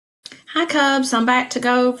Hi Cubs, I'm back to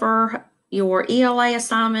go over your ELA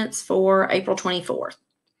assignments for April 24th.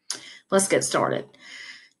 Let's get started.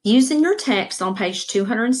 Using your text on page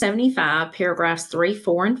 275, paragraphs 3,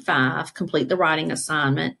 4, and 5, complete the writing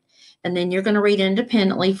assignment, and then you're going to read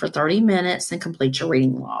independently for 30 minutes and complete your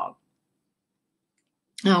reading log.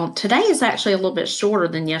 Now, today is actually a little bit shorter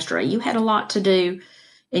than yesterday. You had a lot to do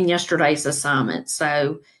in yesterday's assignment,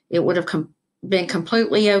 so it would have been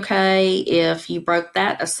completely okay if you broke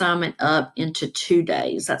that assignment up into 2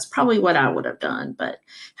 days. That's probably what I would have done. But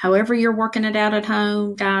however you're working it out at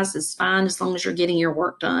home, guys, is fine as long as you're getting your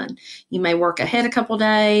work done. You may work ahead a couple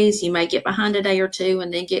days. You may get behind a day or two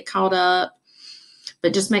and then get caught up.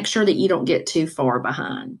 But just make sure that you don't get too far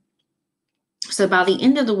behind. So by the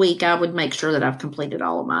end of the week, I would make sure that I've completed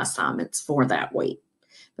all of my assignments for that week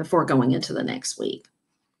before going into the next week.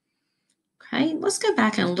 Okay, let's go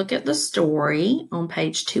back and look at the story on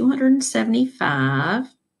page 275.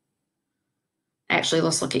 Actually,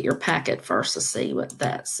 let's look at your packet first to see what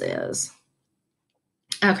that says.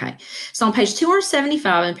 Okay, so on page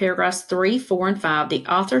 275 in paragraphs 3, 4, and 5, the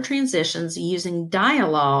author transitions using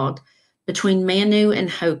dialogue between Manu and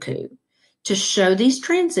Hoku to show these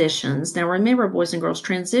transitions. Now remember, boys and girls,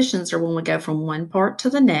 transitions are when we go from one part to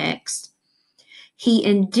the next. He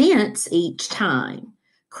indents each time,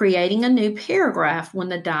 creating a new paragraph when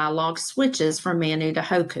the dialogue switches from Manu to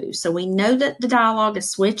Hoku. So we know that the dialogue is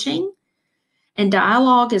switching, and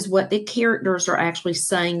dialogue is what the characters are actually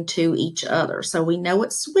saying to each other. So we know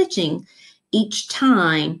it's switching each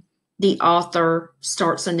time the author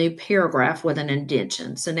starts a new paragraph with an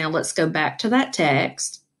indentation. So now let's go back to that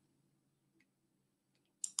text.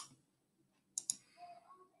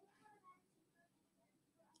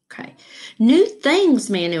 Okay. New things,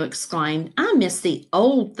 Manu exclaimed. I miss the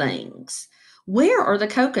old things. Where are the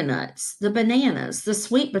coconuts, the bananas, the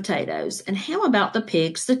sweet potatoes, and how about the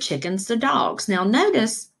pigs, the chickens, the dogs? Now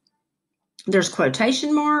notice there's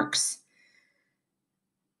quotation marks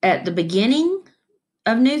at the beginning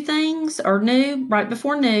of new things, or new, right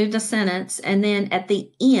before new, the sentence, and then at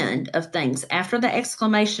the end of things, after the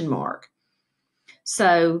exclamation mark.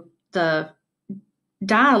 So the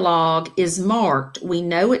dialogue is marked. We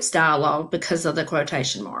know it's dialogue because of the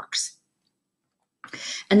quotation marks.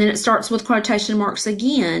 And then it starts with quotation marks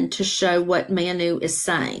again to show what Manu is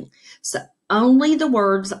saying. So only the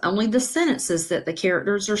words, only the sentences that the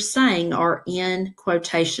characters are saying are in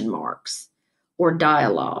quotation marks or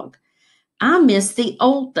dialogue. I miss the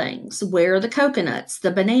old things. Where are the coconuts, the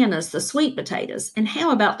bananas, the sweet potatoes? And how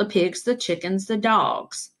about the pigs, the chickens, the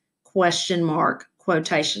dogs? Question mark,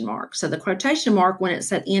 quotation mark. So the quotation mark, when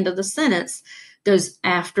it's at the end of the sentence, goes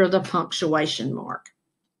after the punctuation mark.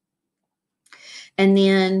 And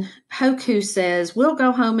then Hoku says, we'll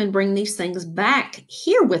go home and bring these things back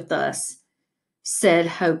here with us, said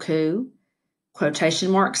Hoku. Quotation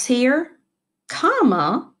marks here,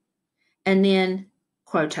 comma, and then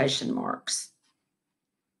quotation marks.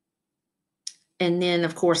 And then,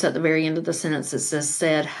 of course, at the very end of the sentence, it says,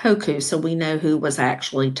 said Hoku, so we know who was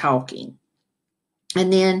actually talking.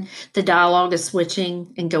 And then the dialogue is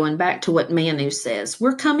switching and going back to what Manu says.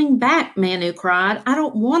 We're coming back, Manu cried. I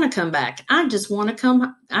don't want to come back. I just want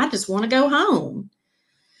to go home.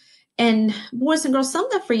 And boys and girls,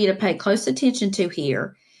 something for you to pay close attention to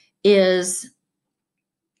here is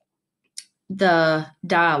the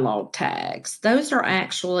dialogue tags. Those are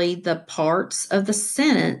actually the parts of the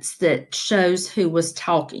sentence that shows who was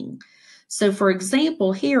talking. So, for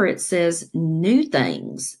example, here it says, new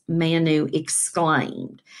things, Manu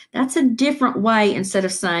exclaimed. That's a different way. Instead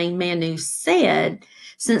of saying Manu said,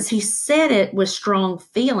 since he said it with strong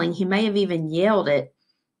feeling, he may have even yelled it,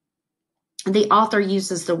 the author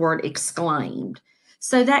uses the word exclaimed.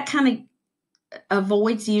 So that kind of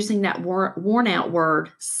avoids using that worn out word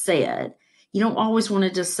said. You don't always want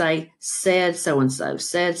to just say said so-and-so,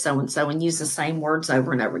 said so-and-so, and use the same words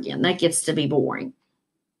over and over again. That gets to be boring.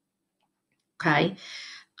 Okay.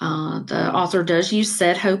 The author does use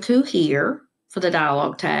said Hoku here for the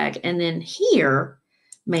dialogue tag. And then here,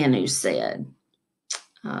 Manu said.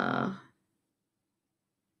 Okay.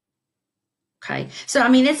 So, I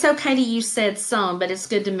mean, it's okay to use said some, but it's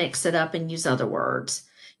good to mix it up and use other words.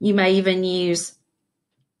 You may even use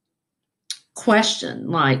question,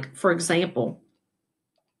 like, for example,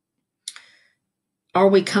 are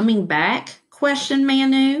we coming back? Question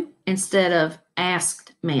Manu instead of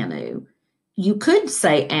asked Manu. You could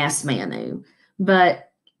say ask Manu,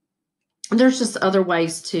 but there's just other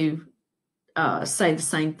ways to say the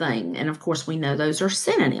same thing. And of course, we know those are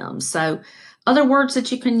synonyms. So other words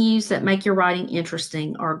that you can use that make your writing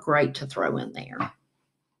interesting are great to throw in there.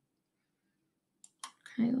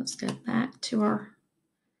 Okay, let's go back to our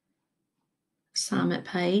assignment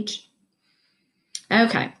page.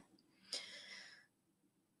 Okay.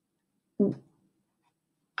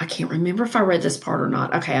 I can't remember if I read this part or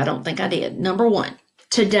not. Okay, I don't think I did. Number 1.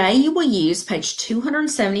 Today you will use page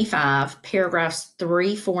 275, paragraphs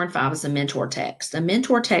 3, 4, and 5 as a mentor text. A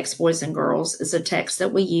mentor text, boys and girls, is a text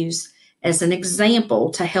that we use as an example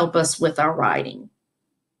to help us with our writing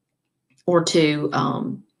or to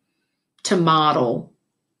model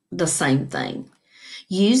the same thing.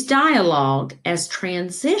 Use dialogue as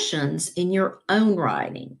transitions in your own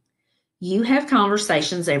writing. You have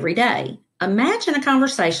conversations every day. Imagine a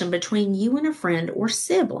conversation between you and a friend or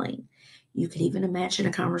sibling. You could even imagine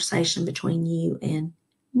a conversation between you and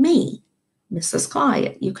me, Mrs.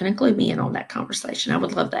 Clyde. You can include me in on that conversation. I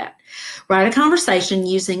would love that. Write a conversation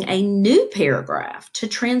using a new paragraph to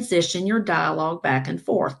transition your dialogue back and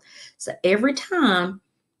forth. So every time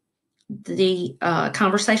the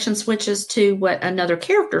conversation switches to what another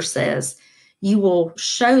character says, you will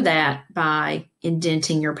show that by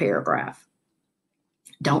indenting your paragraph.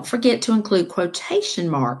 Don't forget to include quotation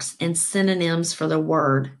marks and synonyms for the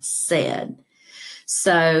word said.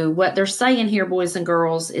 So what they're saying here, boys and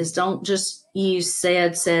girls, is don't just use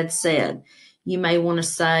said, said, said. You may want to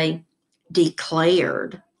say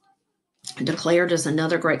declared. Declared is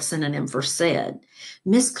another great synonym for said.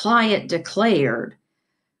 Miss Clyde declared,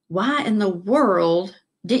 "Why in the world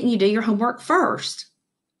didn't you do your homework first?"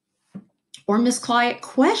 Or Miss Clyde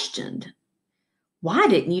questioned, "Why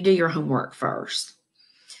didn't you do your homework first?"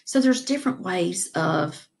 So there's different ways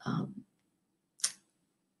of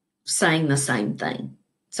saying the same thing.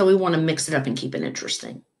 So we want to mix it up and keep it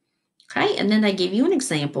interesting. Okay, and then they give you an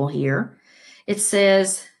example here. It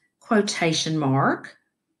says quotation mark,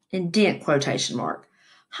 indent quotation mark.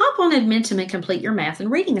 Hop on Edmentum and complete your math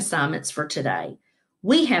and reading assignments for today.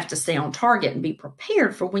 We have to stay on target and be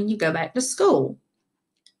prepared for when you go back to school.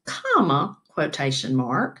 Comma, quotation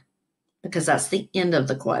mark, because that's the end of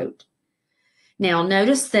the quote. Now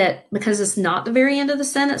notice that because it's not the very end of the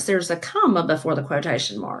sentence, there's a comma before the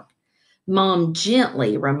quotation mark. Mom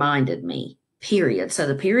gently reminded me, period. So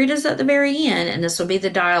the period is at the very end, and this will be the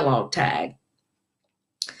dialogue tag.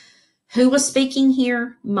 Who was speaking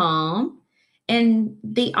here? Mom. And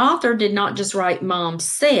the author did not just write Mom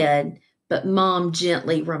said, but Mom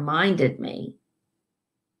gently reminded me.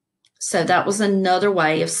 So that was another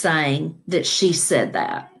way of saying that she said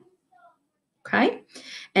that. Okay.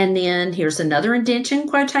 And then here's another indentation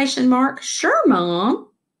quotation mark. Sure, Mom.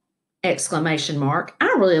 Exclamation mark.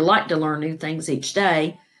 I really like to learn new things each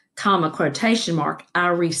day. Comma, quotation mark. I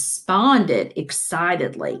responded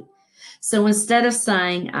excitedly. So instead of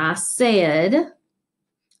saying I said,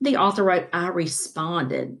 the author wrote I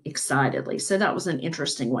responded excitedly. So that was an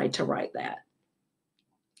interesting way to write that.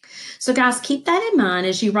 So guys, keep that in mind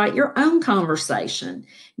as you write your own conversation.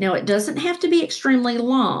 Now, it doesn't have to be extremely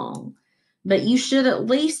long, but you should at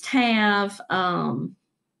least have,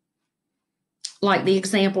 like the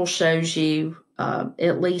example shows you,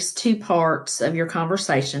 at least 2 parts of your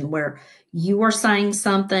conversation where you are saying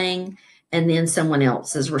something and then someone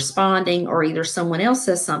else is responding, or either someone else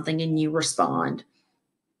says something and you respond.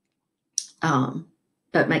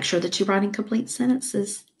 But make sure that you're writing complete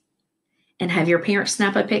sentences and have your parents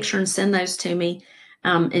snap a picture and send those to me.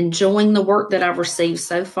 I'm enjoying the work that I've received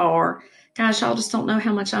so far. Gosh, y'all just don't know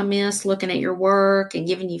how much I miss looking at your work and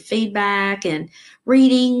giving you feedback and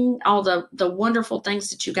reading all the wonderful things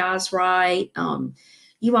that you guys write.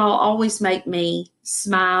 You all always make me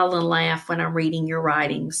smile and laugh when I'm reading your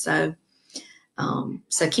writing. So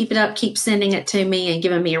keep it up, keep sending it to me and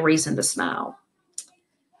giving me a reason to smile.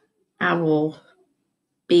 I will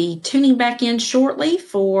be tuning back in shortly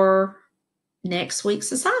for next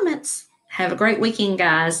week's assignments. Have a great weekend,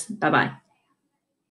 guys. Bye-bye.